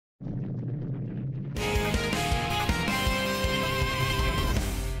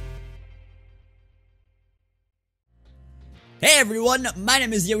Hey everyone, my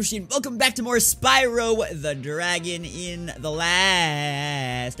name is Yoshi and welcome back to more Spyro the Dragon. In the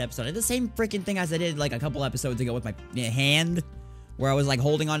last episode, I did the same freaking thing as I did like a couple episodes ago with my hand, where I was like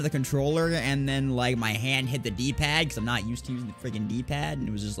holding onto the controller and then like my hand hit the D-pad because I'm not used to using the freaking D-pad, and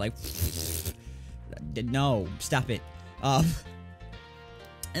it was just like, no, stop it.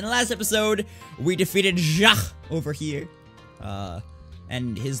 In the last episode, we defeated Jacques over here.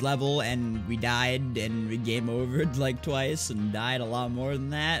 And his level, and we died, and we game overed like twice, and died a lot more than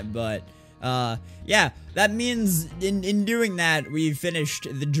that, but, yeah, that means in doing that, we finished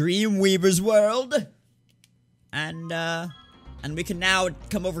the Dreamweaver's world, and we can now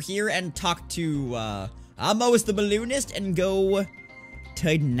come over here and talk to, Amos the Balloonist, and go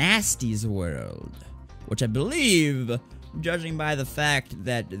to Nasty's world, which I believe, judging by the fact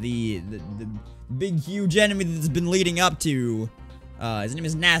that the big huge enemy that's been leading up to, his name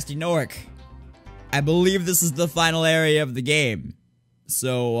is Nasty Nork. I believe this is the final area of the game.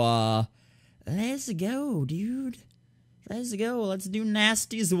 So, let's go, dude. Let's go. Let's do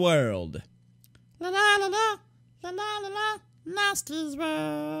Nasty's world. La la la la. La la la la. Nasty's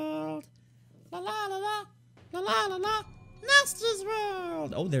world. La la la la. La la la la. Nasty's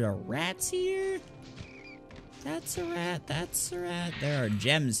world. Oh, there are rats here. That's a rat. That's a rat. There are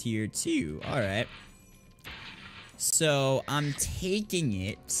gems here, too. Alright. So, I'm taking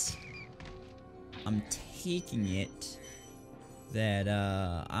it that,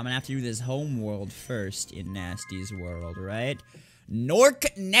 I'm gonna have to do this home world first in Nasty's world, right? Nork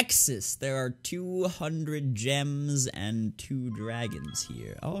Nexus. There are 200 gems and 2 dragons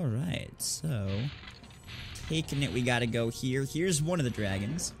here. Alright, so, taking it, we gotta go here. Here's one of the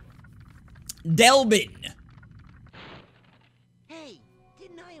dragons. Delbin! Hey,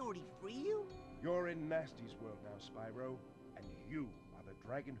 didn't I already free you? You're in Nasty's world now, Spyro, and you are the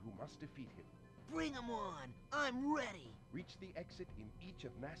dragon who must defeat him. Bring him on! I'm ready! Reach the exit in each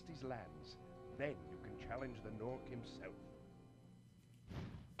of Nasty's lands. Then you can challenge the Nork himself.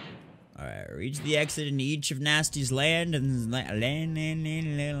 Alright, reach the exit in each of Nasty's lands,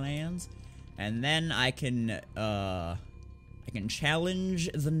 and then I can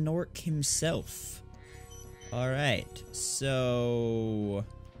challenge the Nork himself. Alright, so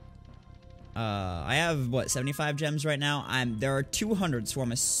I have, what, 75 gems right now? There are 200, so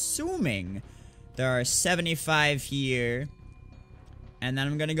I'm assuming there are 75 here. And then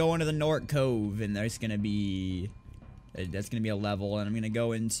I'm gonna go into the Nork Cove, and there's gonna be... That's gonna be a level, and I'm gonna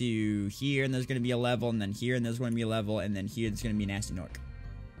go into here, and there's gonna be a level, and then here, and there's gonna be a level, and then here, there's gonna be Nasty Nork.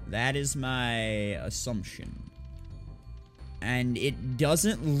 That is my assumption. And it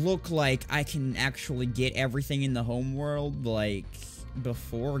doesn't look like I can actually get everything in the home world, like,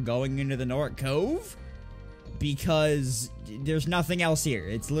 before going into the Nork Cove, because there's nothing else here.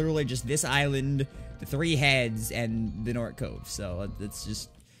 It's literally just this island, the 3 heads, and the Nork Cove. So let's just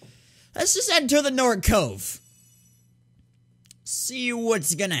enter the Nork Cove. See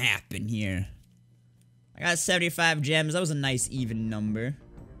what's gonna happen here. I got 75 gems. That was a nice even number.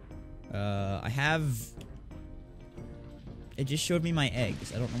 I have... It just showed me my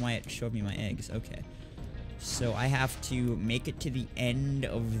eggs. I don't know why it showed me my eggs. Okay. So I have to make it to the end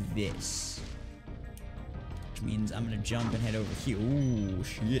of this. Which means I'm gonna jump and head over here. Ooh,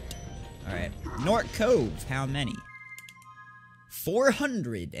 shit. Alright. Nork Cove. How many?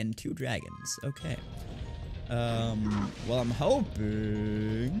 402 dragons. Okay. Well, I'm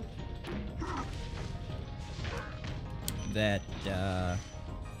hoping that,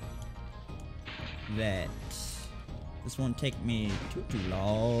 that this won't take me too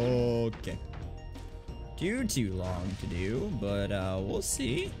long. Okay. Too long to do, but, we'll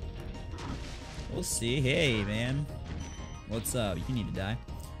see. We'll see. Hey, man. What's up? You need to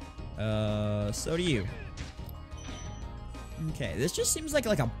die. So do you. Okay, this just seems like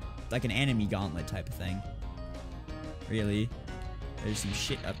an enemy gauntlet type of thing. Really. There's some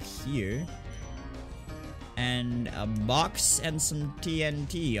shit up here. And a box and some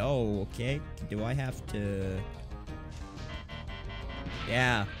TNT. Oh, okay. Do I have to...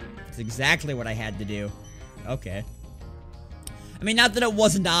 Yeah. That's exactly what I had to do. Okay. I mean, not that it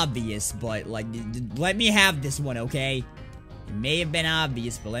wasn't obvious, but, like, let me have this one, okay? It may have been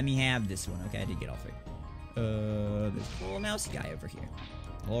obvious, but let me have this one, okay? I did get all 3. There's a little mousy guy over here.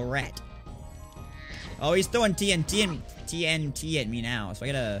 A little rat. Oh, he's throwing TNT at me now, so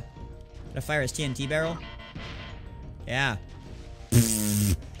I gotta fire his TNT barrel. Yeah.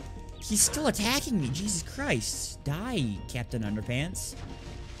 He's still attacking me, Jesus Christ. Die, Captain Underpants.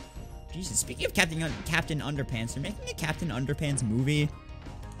 Jesus, speaking of Captain Underpants, they're making a Captain Underpants movie.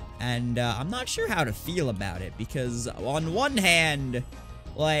 And, I'm not sure how to feel about it, because on one hand,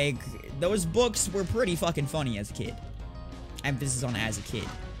 like, those books were pretty fucking funny as a kid. emphasis on as a kid.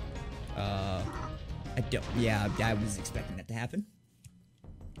 I was expecting that to happen.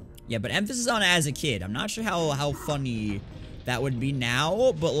 Yeah, but emphasis on as a kid. I'm not sure how funny that would be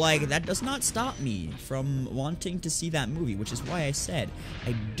now, but like that does not stop me from wanting to see that movie, which is why I said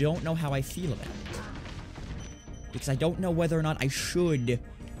I don't know how I feel about it. Because I don't know whether or not I should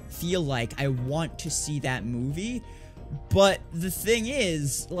feel like I want to see that movie. But the thing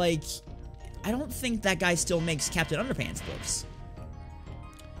is, like, I don't think that guy still makes Captain Underpants books.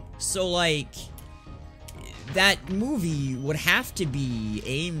 So, like, that movie would have to be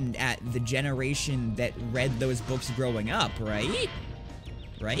aimed at the generation that read those books growing up, right?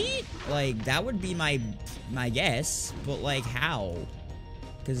 Right? Like, that would be my guess, but, like, how?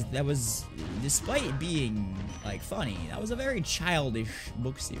 Because that was, despite it being, like, funny, that was a very childish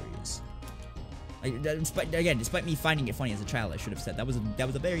book series. Like, despite me finding it funny as a child, I should have said, that was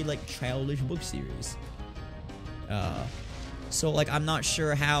a very, like, childish book series. So, like, I'm not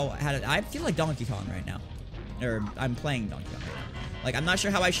sure how to, I feel like Donkey Kong right now. Or, I'm playing Donkey Kong right now. Like, I'm not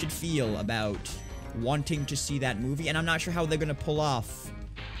sure how I should feel about wanting to see that movie, and I'm not sure how they're gonna pull off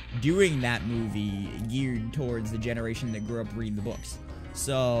doing that movie geared towards the generation that grew up reading the books.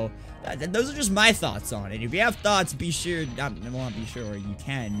 So, those are just my thoughts on it. If you have thoughts, be sure, well, not be sure, you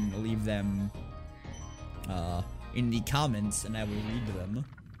can leave them, in the comments, and I will read them.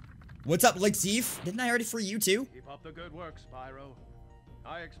 What's up, Latif? Didn't I already free you too? Keep up the good work, Spyro.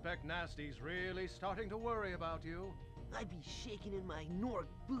 I expect Nasty's really starting to worry about you. I'd be shaking in my Nork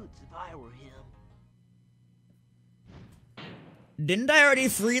boots if I were him. Didn't I already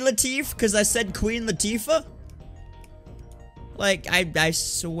free Latif? Because I said Queen Latifah? Like, I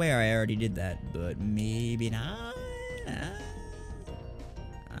swear I already did that, but maybe not. I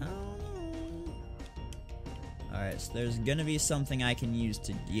don't know. Alright, so there's gonna be something I can use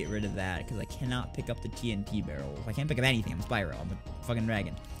to get rid of that, because I cannot pick up the TNT barrel. I can't pick up anything. I'm Spyro. I'm a fucking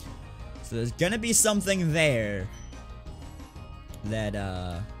dragon. So there's gonna be something there that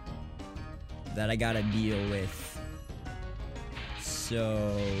I gotta deal with.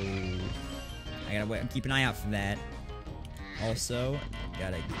 So I gotta wait, keep an eye out for that. Also,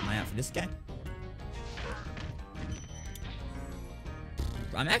 gotta keep an eye out for this guy.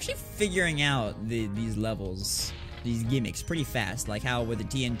 I'm actually figuring out these levels, these gimmicks pretty fast. Like how with the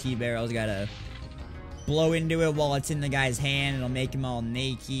TNT barrels, gotta blow into it while it's in the guy's hand. It'll make him all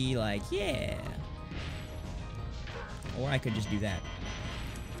naked. Like, yeah. Or I could just do that.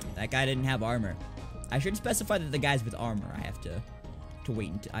 That guy didn't have armor. I should specify that the guys with armor, I have to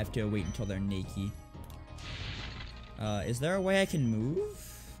wait until they're naked. Is there a way I can move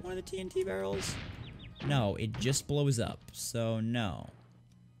one of the TNT barrels? No, it just blows up, so no.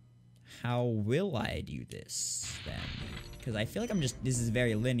 How will I do this, then? Because I feel like this is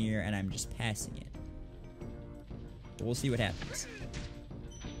very linear, and I'm just passing it. But we'll see what happens.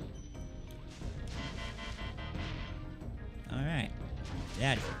 Alright.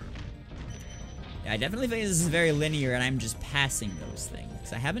 Yeah, I definitely think this is very linear, and I'm just passing those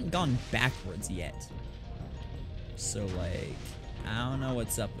things. I haven't gone backwards yet. So, like, I don't know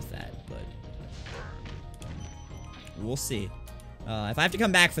what's up with that, but we'll see. If I have to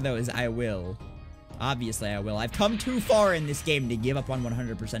come back for those, I will. Obviously, I will. I've come too far in this game to give up on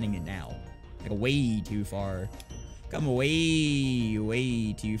 100%ing it now. Like, way too far. Come way,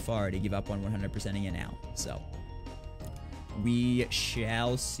 way too far to give up on 100%ing it now. So, we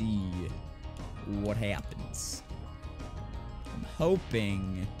shall see what happens. I'm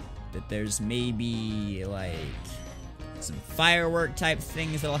hoping that there's maybe, like, some firework type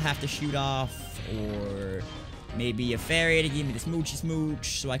things that I'll have to shoot off, or maybe a fairy to give me the smoochy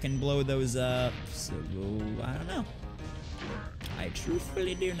smooch so I can blow those up. So, I don't know. I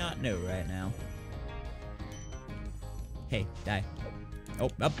truthfully do not know right now. Hey, die. Oh,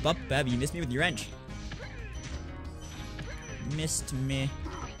 up, you missed me with your wrench. Missed me.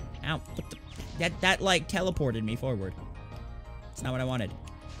 Ow, what the? That like, teleported me forward. It's not what I wanted.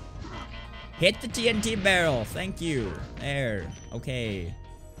 Hit the TNT barrel. Thank you. There. Okay.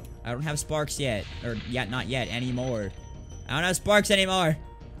 I don't have sparks yet. Or, yeah, not yet. Anymore. I don't have sparks anymore.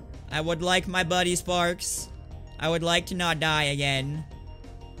 I would like my buddy Sparks. I would like to not die again.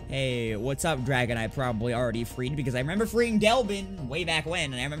 Hey, what's up, Dragon? I probably already freed, because I remember freeing Delvin way back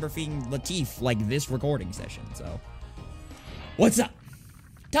when, and I remember freeing Latif, like, this recording session, so. What's up?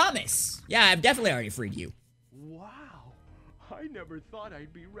 Thomas! Yeah, I've definitely already freed you. Wow. I never thought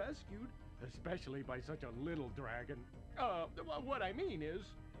I'd be rescued. Especially by such a little dragon. What I mean is,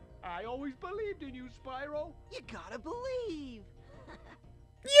 I always believed in you, Spyro. You gotta believe.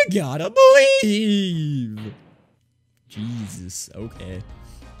 You gotta believe. Jesus, okay.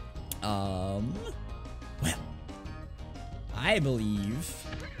 Well, I believe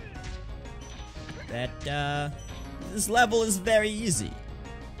that this level is very easy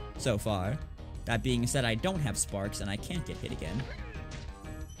so far. That being said, I don't have sparks and I can't get hit again.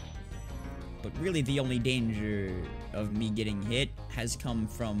 But really the only danger of me getting hit has come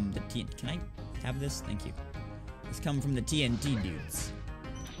from the TNT. Can I have this? Thank you. It's come from the TNT dudes.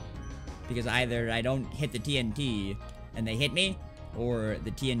 Because either I don't hit the TNT and they hit me, or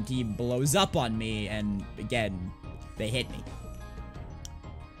the TNT blows up on me and again, they hit me.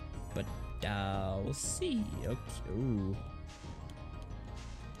 But we'll see. Okay. Ooh.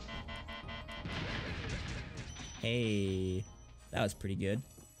 Hey, that was pretty good.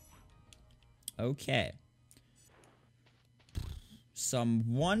 Okay. So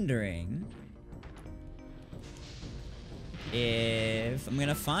I'm wondering if I'm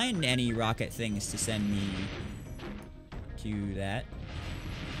gonna find any rocket things to send me to that.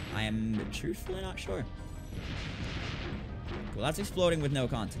 I am truthfully not sure. Well, that's exploding with no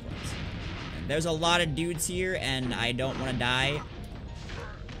consequence. And there's a lot of dudes here, and I don't want to die.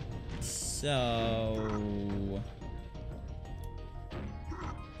 So...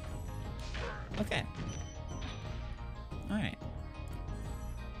 okay. Alright.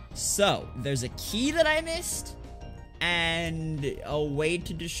 So, there's a key that I missed, and a way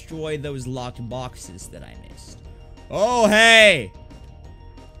to destroy those locked boxes that I missed. Oh, hey!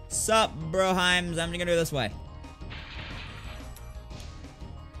 Sup, broheims? I'm gonna go this way.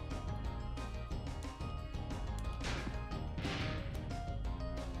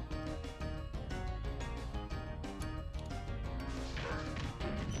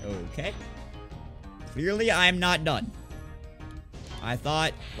 Okay. Clearly, I'm not done. I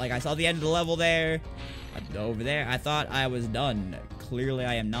thought, like, I saw the end of the level there. Over there, I thought I was done. Clearly,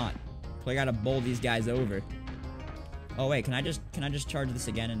 I am not. Clearly, I gotta bowl these guys over. Oh, wait, can I just charge this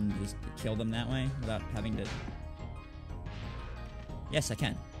again and just kill them that way? Without having to... Yes, I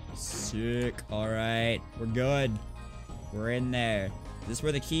can. Sick. Alright, we're good. We're in there. Is this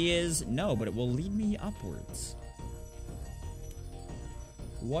where the key is? No, but it will lead me upwards.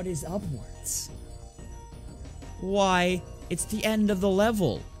 What is upwards? Why, it's the end of the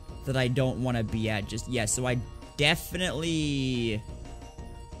level that I don't want to be at just yet. So I definitely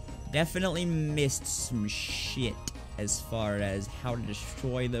missed some shit as far as how to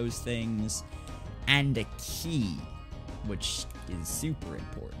destroy those things and a key, which is super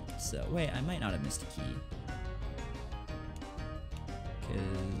important. So wait, I might not have missed a key.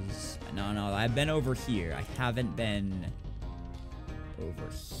 Because, no, I've been over here. I haven't been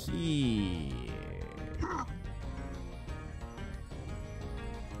over here.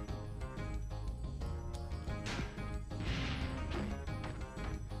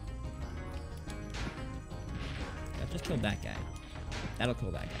 That just killed that guy. That'll kill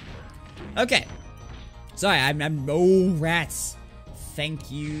that guy. Okay. Sorry, I'm oh, rats.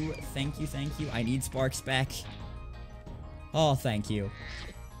 Thank you. I need sparks back. Oh, thank you.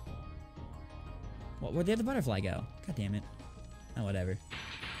 Where'd the other butterfly go? God damn it. Oh, whatever.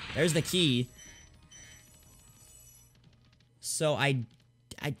 There's the key. So I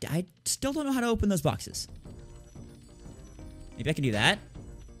still don't know how to open those boxes. Maybe I can do that.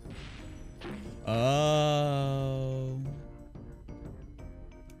 Oh.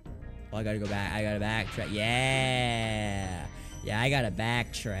 Oh, I gotta go back. I gotta backtrack. Yeah. Yeah, I gotta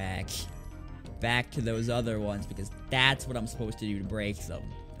backtrack. Back to those other ones because that's what I'm supposed to do to break them.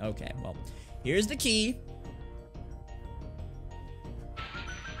 Okay, well, here's the key.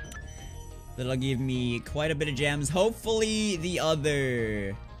 That'll give me quite a bit of gems. Hopefully the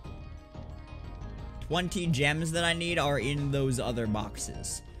other 20 gems that I need are in those other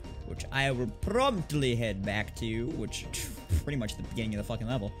boxes, which I will promptly head back to, which pretty much the beginning of the fucking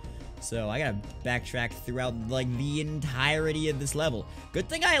level. So I gotta backtrack throughout, like, the entirety of this level. Good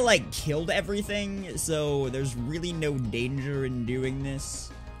thing I, like, killed everything, so there's really no danger in doing this.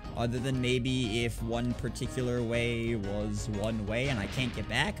 Other than maybe if one particular way was one way and I can't get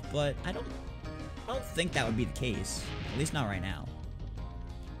back, but I don't think that would be the case. At least not right now.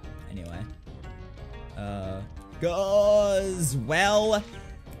 Anyway. Well,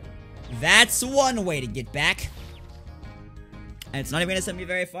 that's one way to get back. And it's not even gonna send me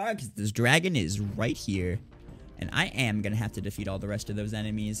very far, because this dragon is right here. And I am gonna have to defeat all the rest of those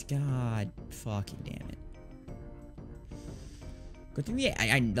enemies. God fucking damn it. Good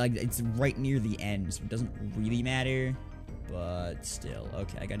thing like, it's right near the end, so it doesn't really matter. But still.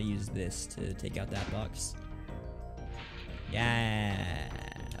 Okay, I gotta use this to take out that box. Yeah.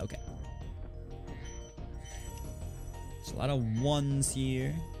 Okay. There's a lot of ones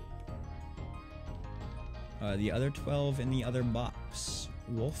here. The other 12 in the other box.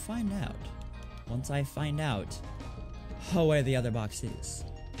 We'll find out. Once I find out, Oh, where the other box is.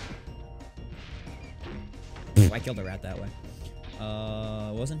 I killed a rat that way.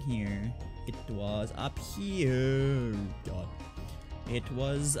 Wasn't here. It was up here. God. It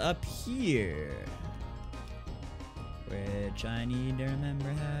was up here. Which I need to remember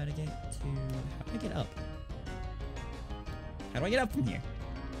how to get to. How do I get up? How do I get up from here?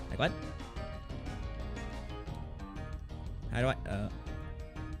 Like what? How do I,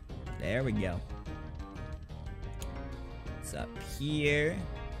 there we go. It's up here.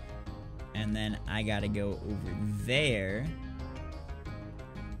 And then I gotta go over there.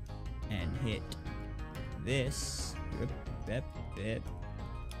 And hit this. Bip, bip,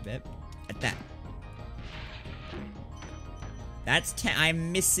 bip. At that. That's 10.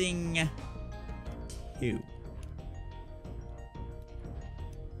 I'm missing 2.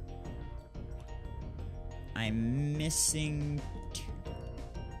 I'm missing 2,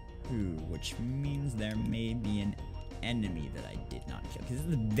 which means there may be an enemy that I did not kill, because this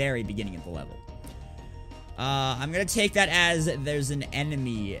is the very beginning of the level. I'm gonna take that as there's an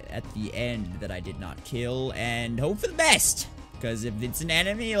enemy at the end that I did not kill, and hope for the best! Because if it's an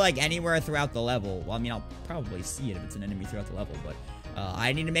enemy, like, anywhere throughout the level, well, I mean, I'll probably see it if it's an enemy throughout the level, but,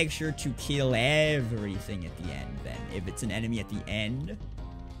 I need to make sure to kill everything at the end, then. If it's an enemy at the end.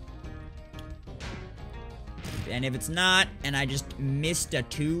 And if it's not, and I just missed a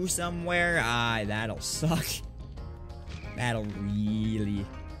 2 somewhere, that'll suck. That'll really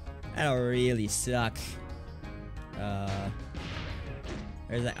suck.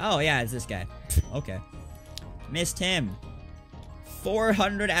 Where's that? Oh, yeah, it's this guy. Okay. Missed him.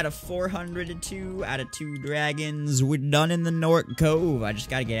 400 out of 402 out of 2 dragons. We're done in the Nork Cove. I just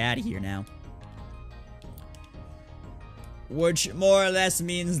gotta get out of here now. Which more or less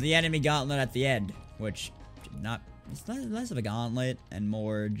means the enemy gauntlet at the end. Which, it's less of a gauntlet and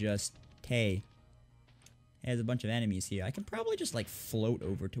more just, hey, there's a bunch of enemies here. I can probably just, like, float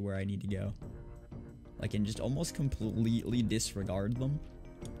over to where I need to go. Like, and just almost completely disregard them.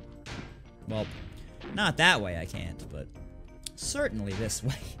 Well, not that way I can't, but certainly this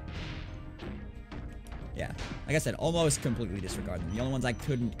way. Yeah, like I said, almost completely disregard them. The only ones I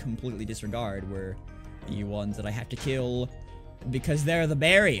couldn't completely disregard were the ones that I have to kill because they're the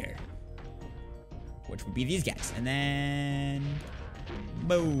barrier. Which would be these guys. And then,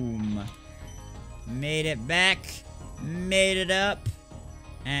 boom. Made it back, made it up,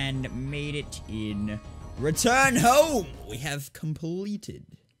 and made it in. Return home! We have completed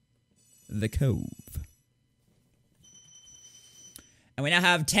the cove. And we now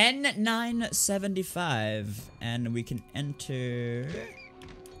have 10,975, and we can enter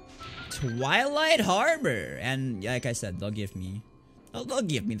Twilight Harbor. And like I said, they'll give me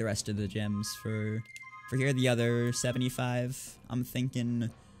the rest of the gems for here. The other 75, I'm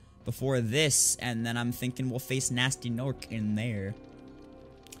thinking before this, and then I'm thinking we'll face Nasty Nork in there.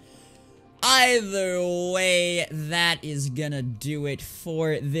 Either way, that is gonna do it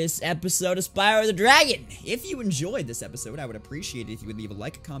for this episode of Spyro the Dragon. If you enjoyed this episode, I would appreciate it if you would leave a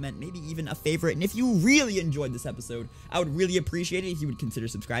like, a comment, maybe even a favorite. And if you really enjoyed this episode, I would really appreciate it if you would consider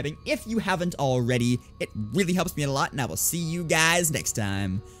subscribing. If you haven't already, it really helps me a lot, and I will see you guys next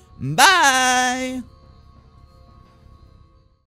time. Bye!